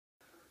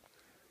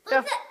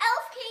Look, the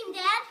elf came,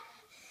 Dad.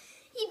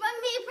 He brought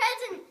me a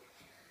present.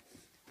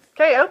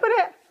 Okay, open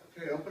it.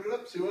 Okay, open it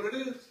up, see what it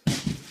is.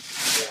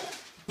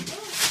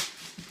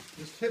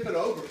 Just tip it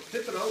over,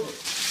 tip it over.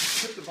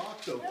 Tip the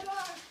box over.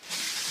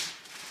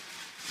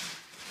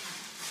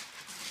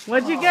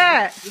 What'd you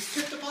get? Just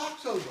tip the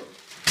box over.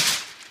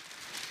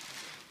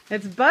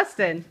 It's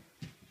busted.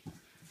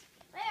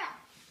 Where?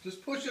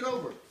 Just push it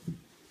over.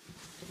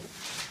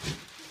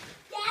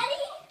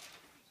 Daddy?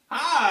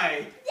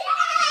 Hi! Dad!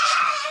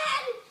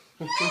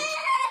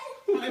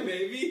 Hi,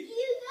 baby.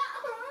 You got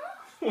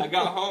home? I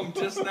got home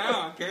just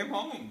now. I came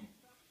home.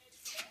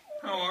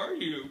 How are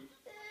you?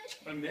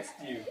 I missed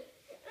you.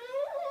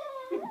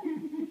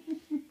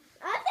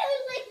 I thought it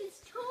was like this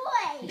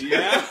toy.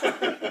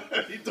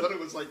 Yeah? He thought it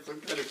was like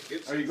some kind of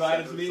kitchen. Are you glad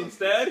it's me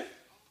instead?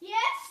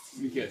 Yes.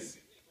 Give me a kiss.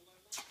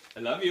 I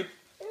love you.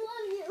 I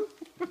love you.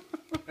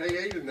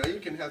 Hey, Aiden, now you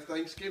can have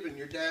Thanksgiving.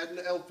 Your dad and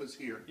Elf is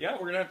here. Yeah,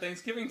 we're gonna have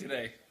Thanksgiving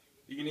today.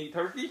 You can eat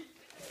turkey?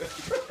 Yes.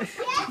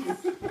 I'm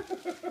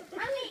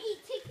gonna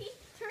eat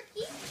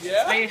turkey.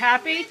 Yeah? Are you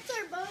happy? Lift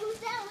our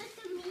bones out with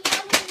some meat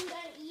on it and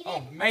gonna eat Oh,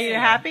 it. man. Are you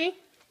happy?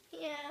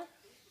 Yeah.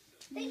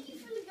 Thank you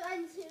for the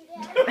gun too,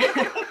 Dad.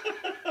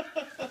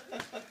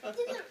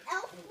 Did the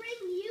elf bring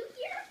you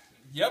here?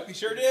 Yep, he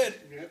sure did.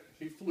 Yep,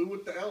 he flew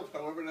with the elf,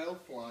 however the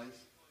elf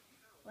flies.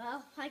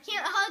 Well, I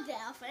can't hug the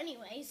elf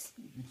anyways.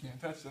 You can't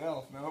touch the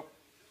elf, nope.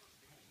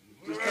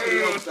 Just tell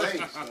the elf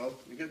thanks, though.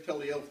 You gotta tell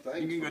the elf thanks.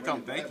 You can go for tell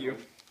him bringing thank you.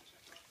 that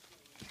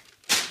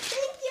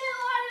Thank you,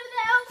 Honor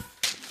the elf.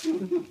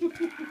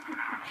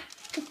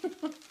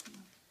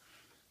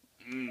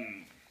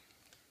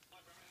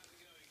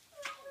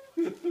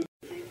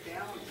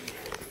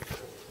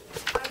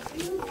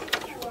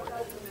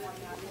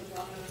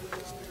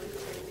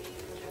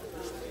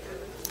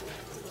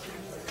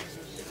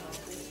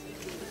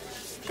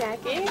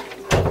 Jackie,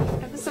 I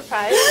have a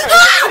surprise.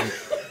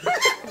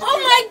 Oh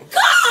my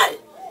God!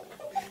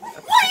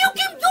 Why you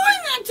keep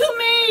doing that to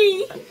me?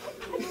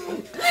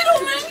 Little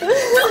man, you do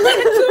that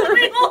to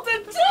me all the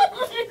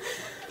time.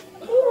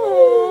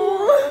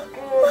 Oh,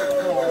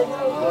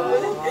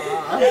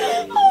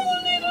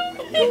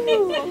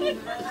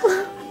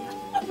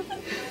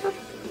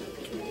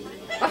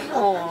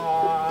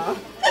 Aww.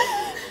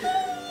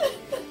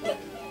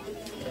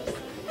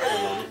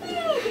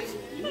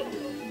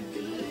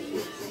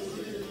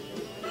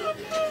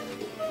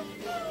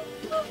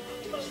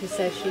 She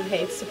says she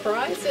hates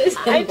surprises.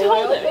 I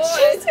told her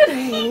she's gonna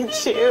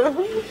hate you.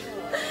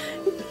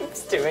 He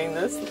keeps doing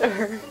this to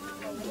her.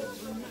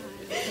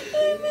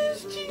 I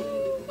missed you.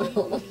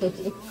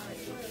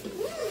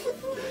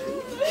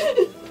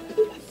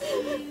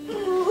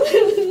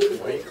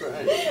 Why are you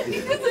crying?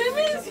 Because I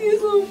miss you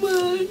so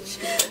much.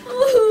 Oh,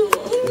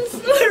 I'm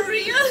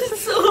sorry. I'm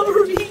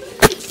sorry.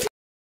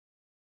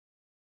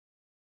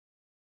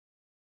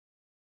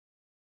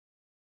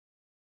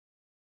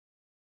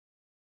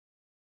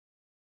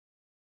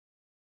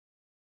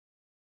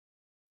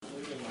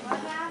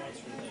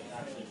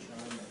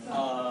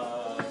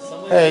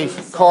 Hey,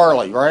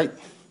 Carly, right?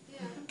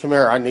 Come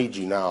here, I need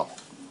you now.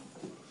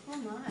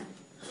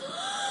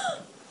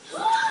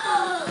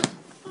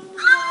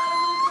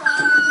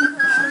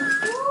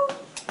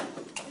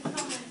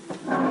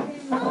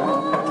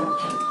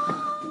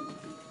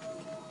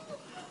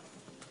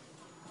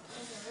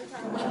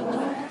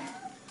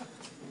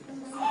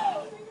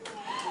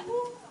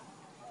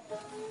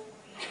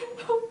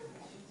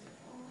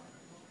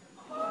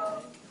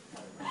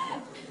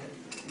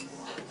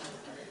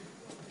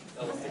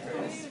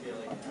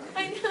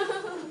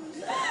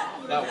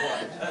 That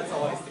one. That's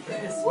always the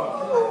greatest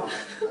one.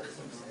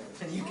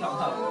 And you come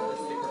up with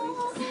the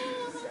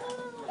greatest.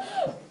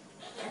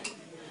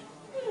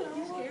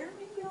 You scared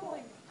me?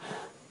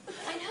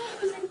 I know.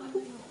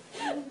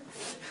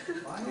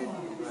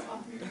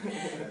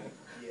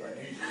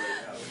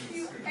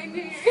 I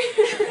knew you.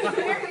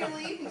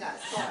 Leaving that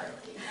part.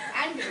 I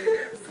knew.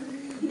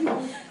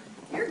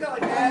 You're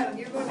going home.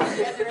 You're going to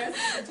spend the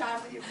rest of the time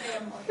with your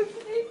family.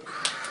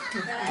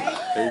 Right?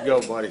 There you go,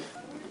 buddy.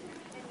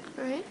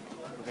 Right?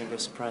 We're gonna go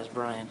surprise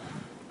Brian.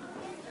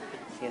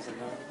 He hasn't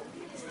known.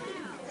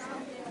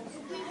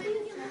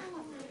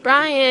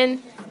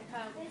 Brian.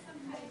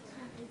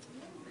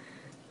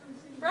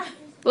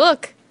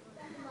 Look.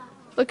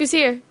 Look who's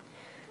here.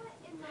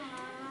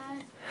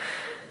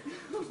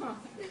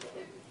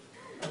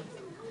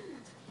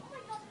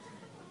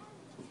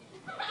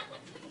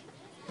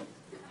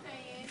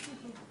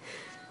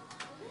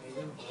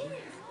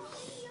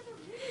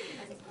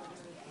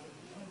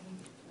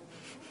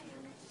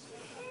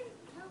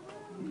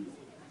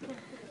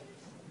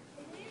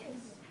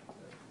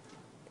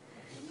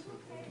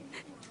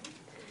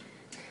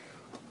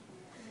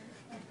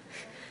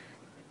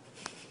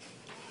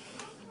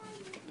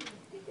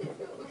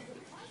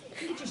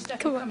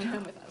 Come on. Coming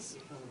home with us.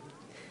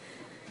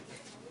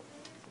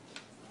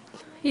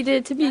 He did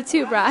it to me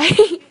too, Brian.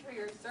 For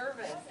your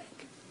service.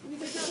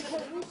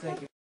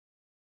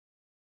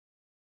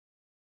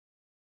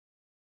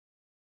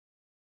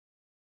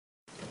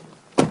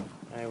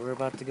 Alright, we're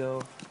about to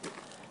go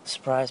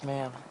surprise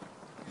ma'am.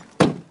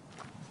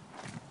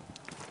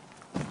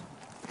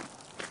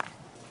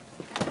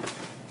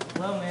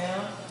 Hello,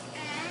 ma'am.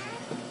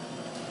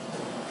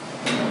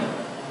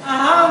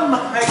 Oh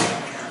my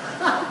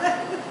God.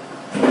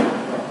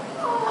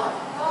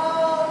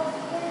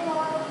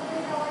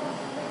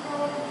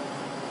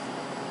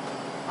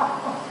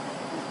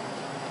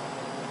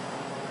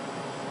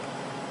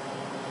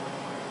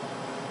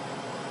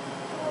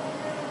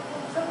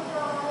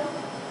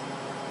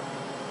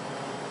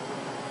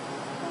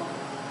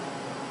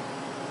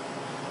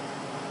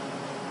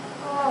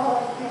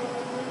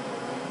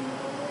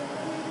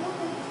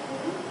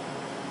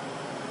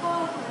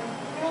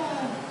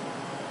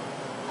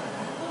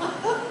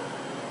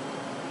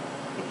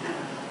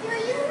 Your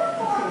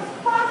uniform's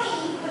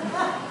funny.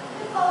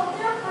 It's all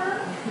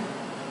different.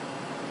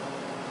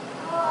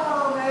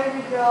 Oh,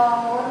 baby doll,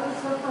 what a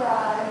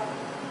surprise.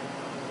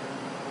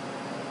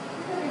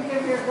 You're going to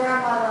give your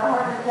grandmother a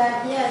heart attack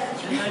yet.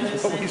 Didn't I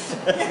just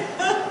say?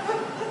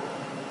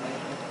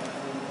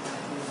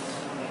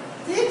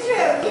 Did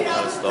you? You know, I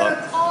was going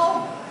to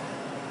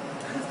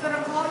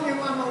Stop. call your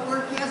mom at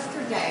work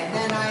yesterday, and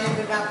then I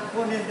ended up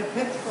going into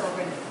Pittsburgh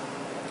and,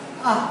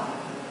 oh,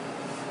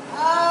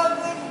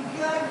 good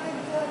God.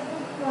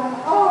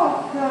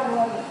 Oh,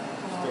 God.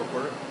 Still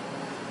recording?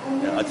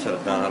 Yeah, I'd set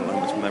it down. I don't know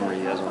how much memory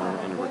he has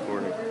on the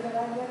recording.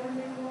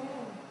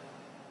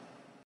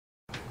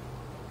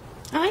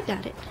 I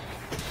got it.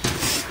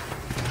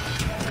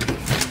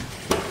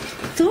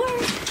 Thor.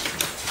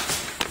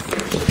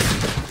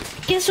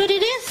 Guess what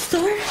it is,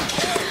 Thor?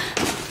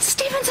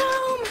 Steven's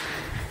home.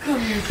 Come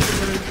here,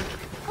 Stuart.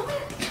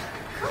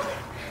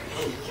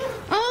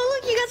 Oh,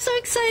 look, you got so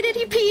excited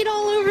he peed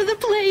all over the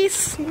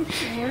place.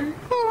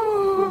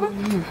 Oh.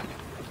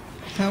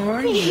 How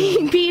are He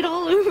peed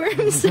all over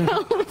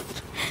himself.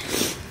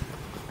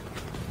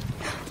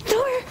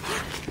 Thor.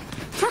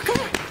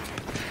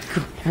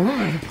 Come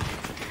on.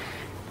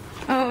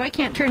 Oh, I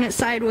can't turn it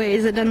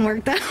sideways. It doesn't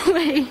work that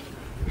way.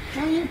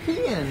 How are you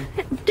peeing?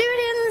 Dude,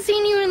 he hasn't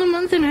seen you in a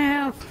month and a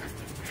half.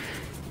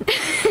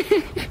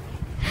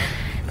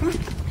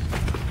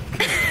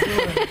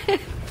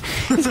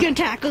 He's gonna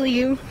tackle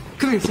you.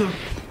 Come here, son.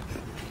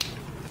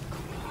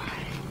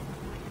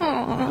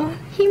 Aw,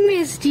 he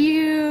missed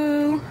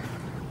you.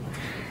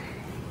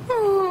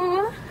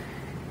 Aw.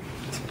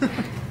 To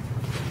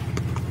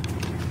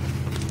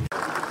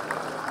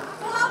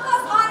help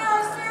us honor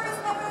our service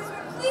members,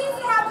 we're pleased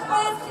to have with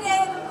us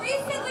today the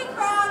recently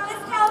crowned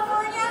Miss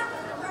California,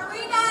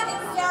 Marina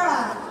and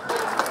Sarah.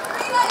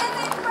 Marina is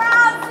a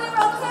proud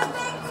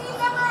stereotypic team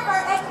member of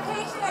our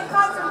Education and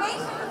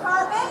Conservation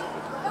Department,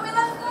 and we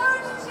look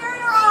forward to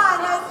cheering her on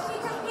as she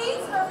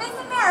competes for Miss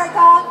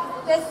America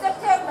this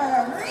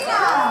September. Marina!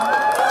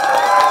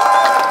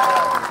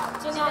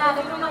 Jeanette,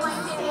 if you don't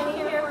mind standing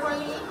here for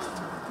me.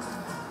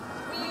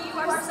 You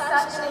are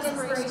such an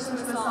inspiration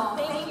to us all.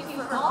 Thank you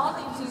for all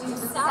that you do, the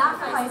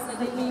sacrifices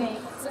that you make,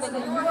 so that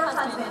your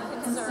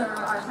husband can serve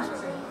our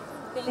country.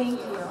 Thank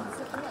you.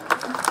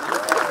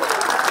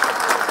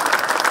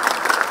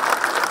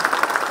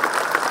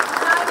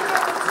 Now I'm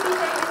here with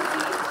TJ and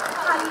Keith.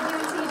 How you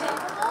doing, TJ?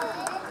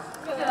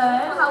 Good.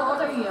 How old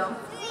are you?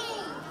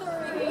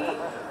 3.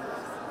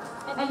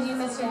 And do you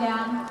miss your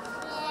dad?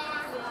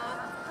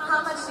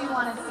 How much do you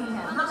want to see him?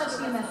 How much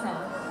do you miss him?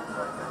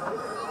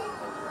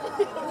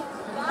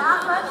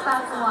 That much?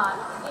 That's a lot.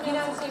 You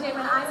know, TJ,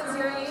 when I was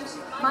your age,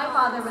 my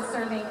father was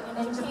serving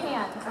in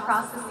Japan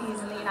across the seas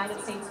in the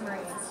United States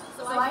Marines.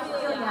 So I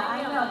feel ya.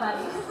 I know,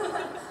 buddy.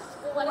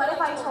 What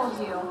if I told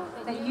you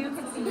that you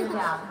could see your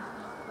dad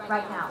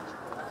right now?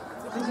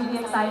 Would you be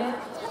excited?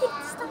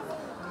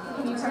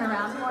 Can you turn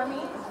around for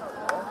me?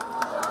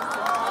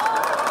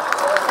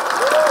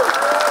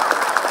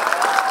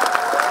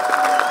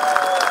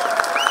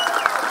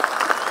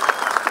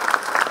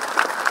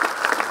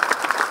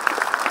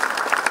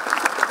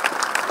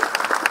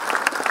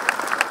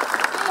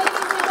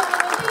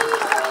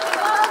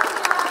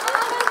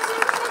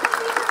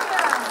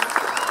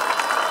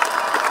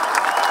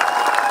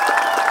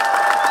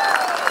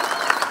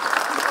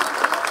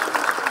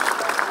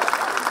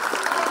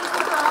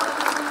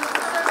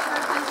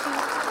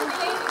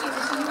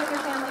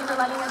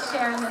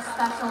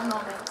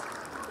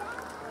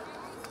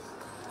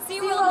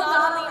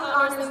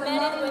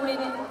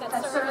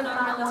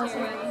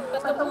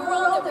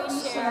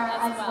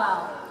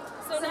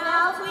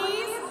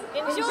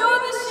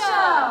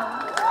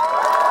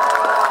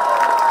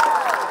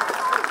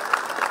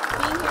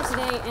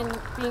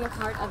 Being a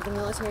part of the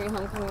military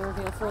homecoming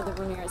reveal for the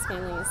Ramirez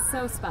family is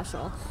so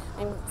special.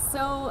 I'm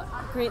so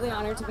greatly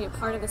honored to be a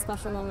part of this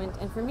special moment,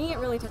 and for me it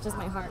really touches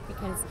my heart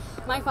because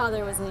my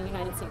father was a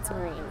United States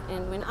Marine,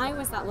 and when I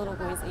was that little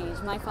boy's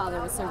age, my father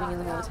was serving in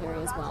the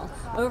military as well,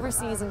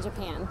 overseas in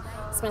Japan,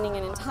 spending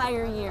an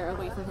entire year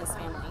away from his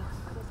family.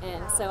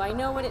 And so I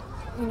know what it,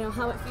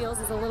 how it feels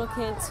as a little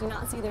kid to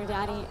not see their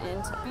daddy,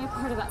 and to be a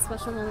part of that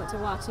special moment to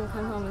watch him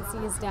come home and see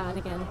his dad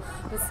again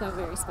is so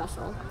very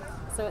special.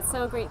 So it's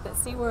so great that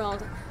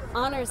SeaWorld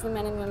honors the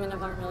men and women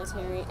of our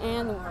military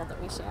and the world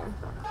that we share.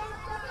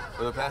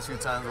 For the past few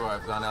times where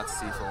I've gone out to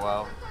sea for a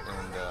while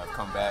and I've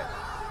come back,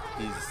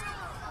 he's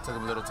took a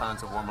little time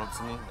to warm up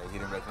to me. Like, he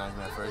didn't recognize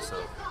me at first,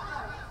 so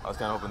I was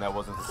kind of hoping that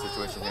wasn't the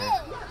situation here.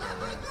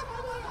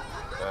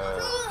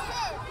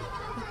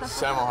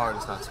 Trying my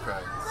hardest not to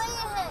cry.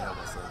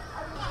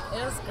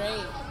 It was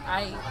great.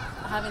 I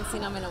haven't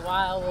seen him in a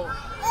while. Well, the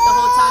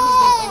whole time he's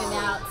been in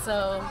and out.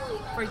 So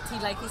for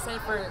like you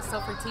said, for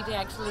TJ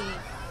actually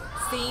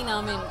seeing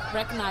him and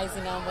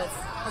recognizing him was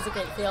a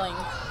great feeling.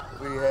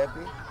 Were you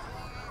happy?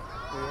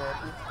 Were you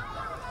happy?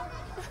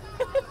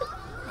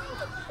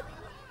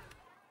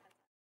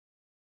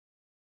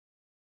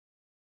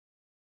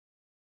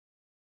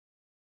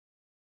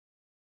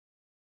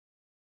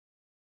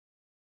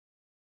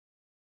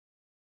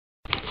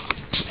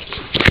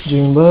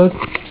 Junebug.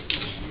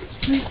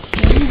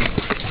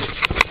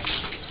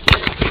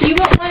 You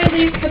want one of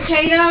these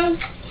potatoes?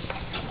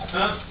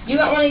 Huh? You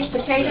want one of these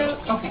potatoes?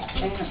 Okay.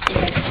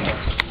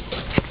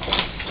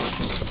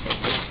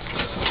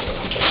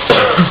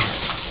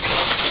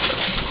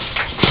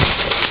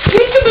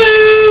 Peekaboo!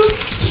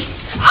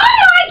 Oh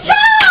my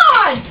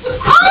God!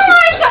 Oh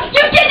my God!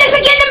 You did this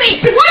again to me!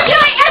 Why can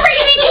I ever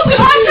meet you?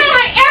 Why can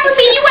I ever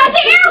meet you at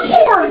the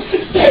airport?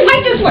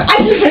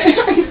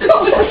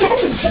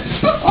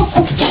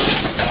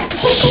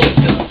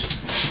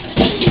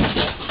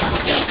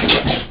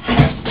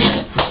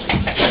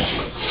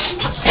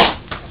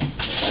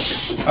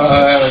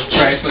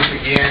 Trifles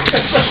again.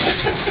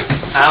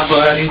 Hi,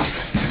 buddy.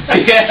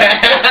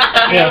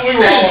 Yeah, we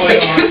were all in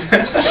on.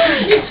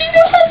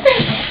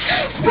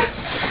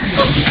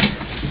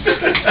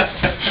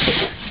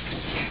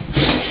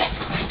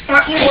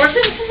 Aren't you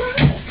working tomorrow?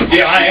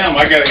 Yeah, I am. I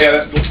gotta get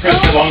it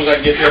as long as I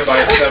get there by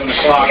 7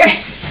 o'clock.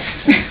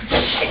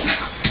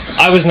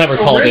 I was never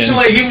called in.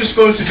 Originally, he was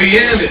supposed to be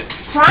in at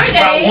Friday.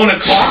 about 1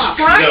 o'clock.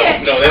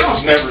 Friday. No, that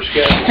was never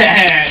scheduled.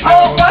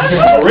 Oh, what?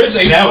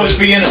 Originally, that was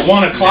being at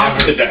 1 o'clock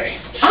today.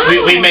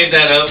 We made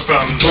that up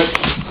from.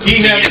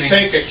 He had to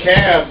take a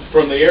cab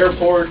from the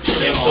airport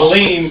in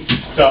Saline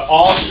to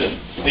Austin,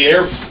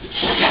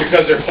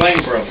 because their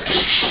plane broke.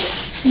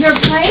 Your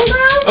plane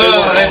broke?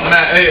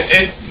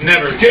 It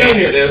never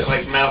changed. It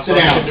like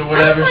malfunctioned or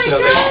whatever.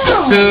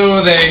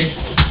 So they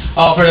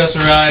offered us a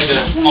ride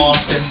to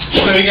Austin.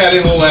 So he got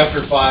in a little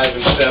after 5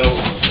 instead of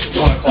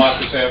 1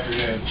 o'clock this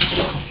afternoon.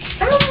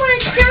 Oh my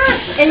God!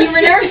 And you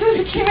were never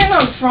supposed to come in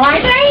on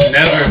Friday?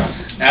 Never.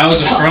 I was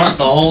in front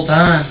the whole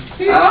time.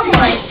 Oh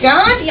my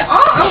God! You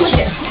all almost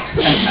get.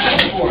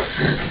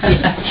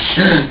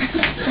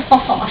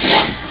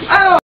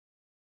 Oh.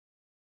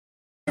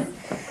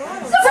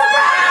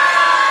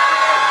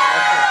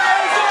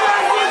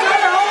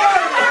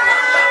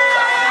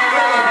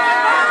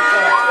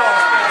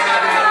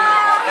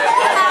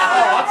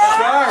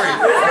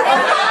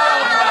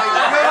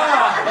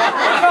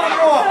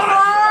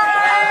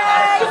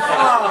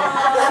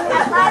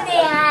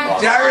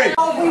 Jerry!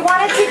 We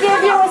wanted to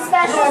give you a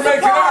special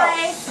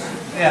surprise.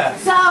 Yeah.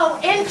 So,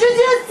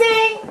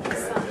 introducing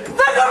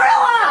the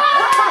gorilla!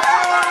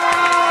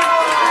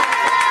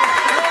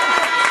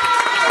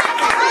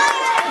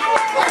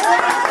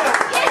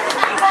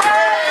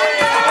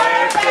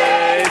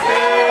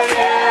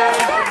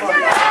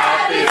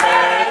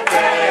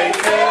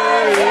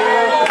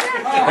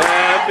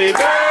 Happy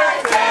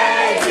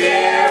birthday,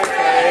 dear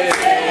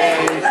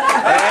baby.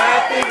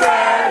 Happy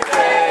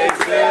birthday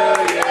to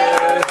you.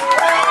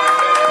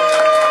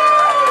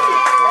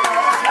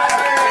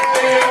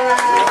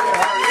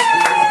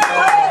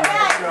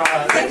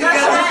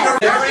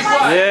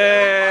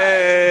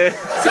 Yay!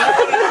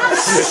 Somebody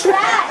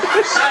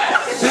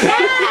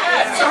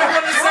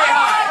say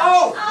hi!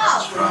 Oh!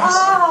 That's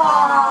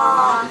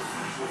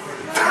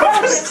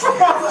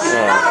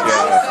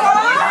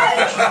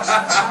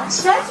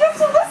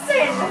your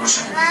listen.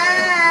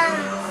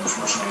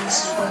 Unfortunately, this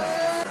is what I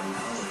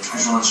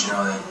just want you to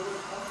know that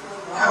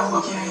how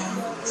lucky I am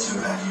to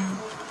have you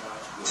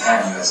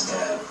as a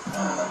dad.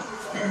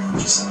 You're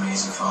just an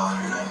amazing father,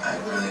 and I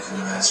really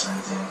couldn't have asked for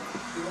anything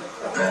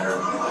better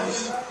in my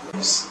life.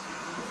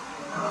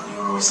 You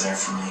were always there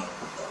for me.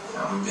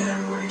 We've been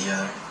everywhere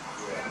together.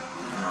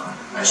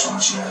 I just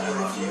want you to know that I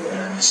love you and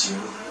I miss you.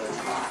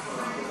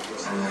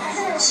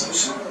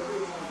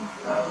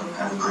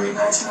 Have a great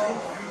night tonight.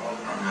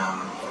 And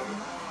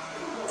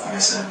like I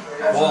said,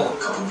 have a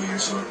couple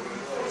beers or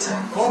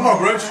 10. Come on,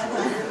 Rich.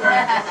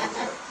 Alright.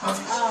 Love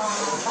you.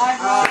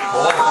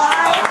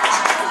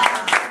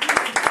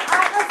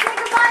 Let's say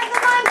goodbye to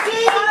the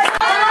monkey!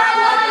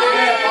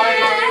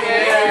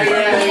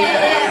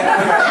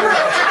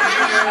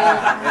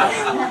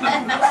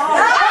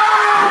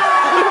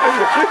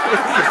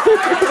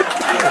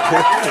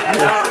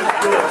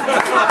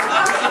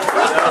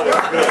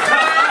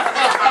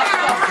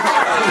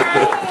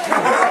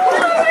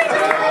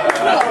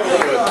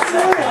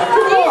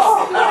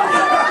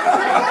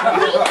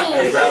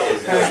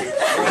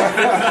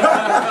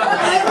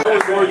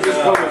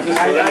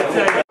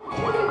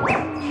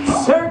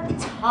 Sir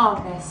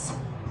Thomas,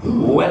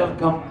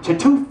 welcome to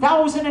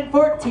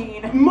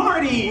 2014.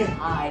 Marty!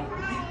 Hi.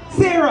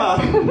 Sarah!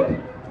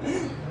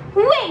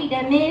 Wait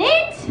a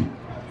minute!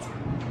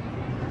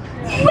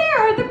 Where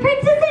are the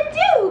princess and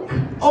duke?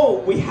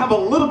 Oh, we have a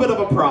little bit of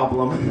a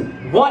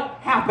problem. What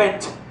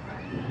happened?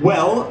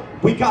 Well,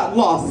 we got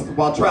lost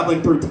while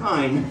traveling through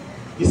time.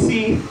 You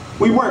see,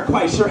 we weren't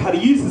quite sure how to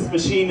use this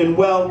machine, and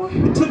well,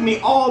 it took me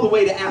all the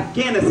way to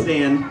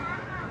Afghanistan.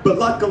 But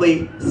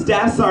luckily,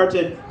 Staff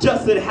Sergeant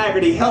Justin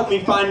Haggerty helped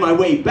me find my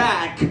way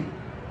back.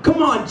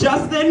 Come on,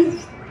 Justin!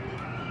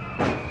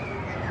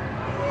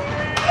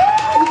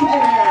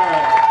 Yeah.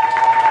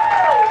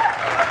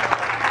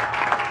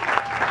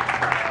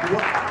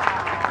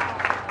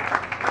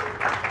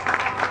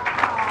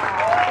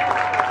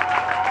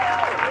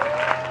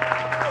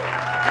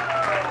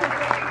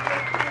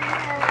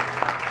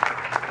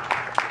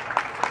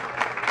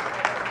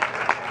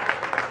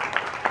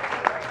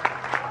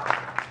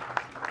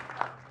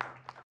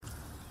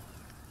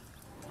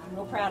 I'm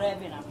real proud of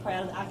you, and I'm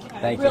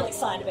Thank really you.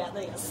 excited about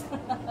this.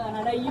 And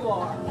I know you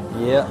are.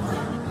 Yep.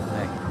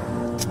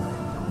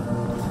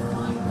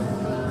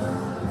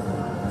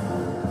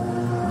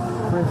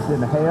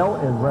 Kristen Hale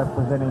is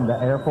representing the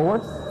Air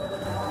Force.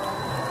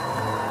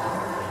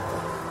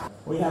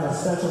 We have a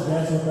special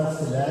guest with us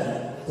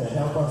today to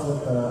help us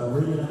with the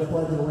reading of the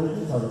Pledge of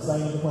Allegiance, or the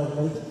saying of the Pledge of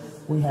Allegiance.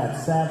 We have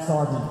Staff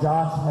Sergeant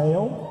Josh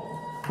Hale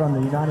from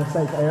the United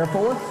States Air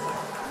Force.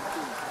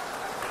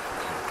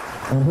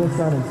 And his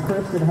son is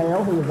Kristen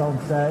Hale, who is on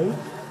stage.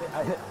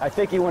 I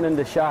think he went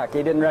into shock.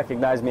 He didn't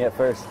recognize me at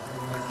first.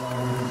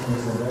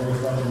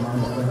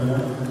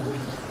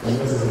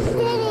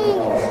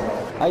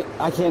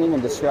 I can't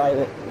even describe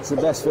it. It's the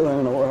best feeling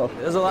in the world.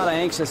 There's a lot of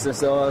anxiousness,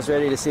 though. I was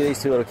ready to see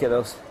these two little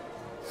kiddos.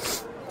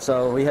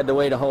 So we had to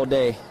wait a whole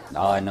day.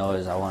 All I know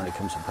is I wanted to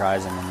come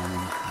surprise them, and then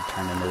it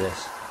turned into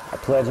this. I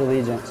pledge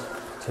allegiance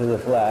to the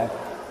flag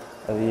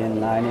of the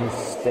United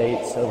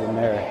States of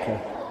America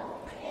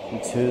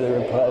and to the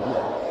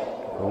republic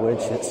for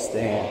which it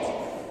stands,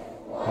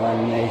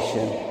 one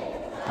nation,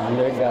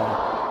 under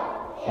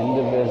God,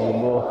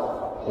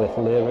 indivisible, with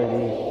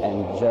liberty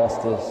and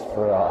justice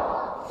for all.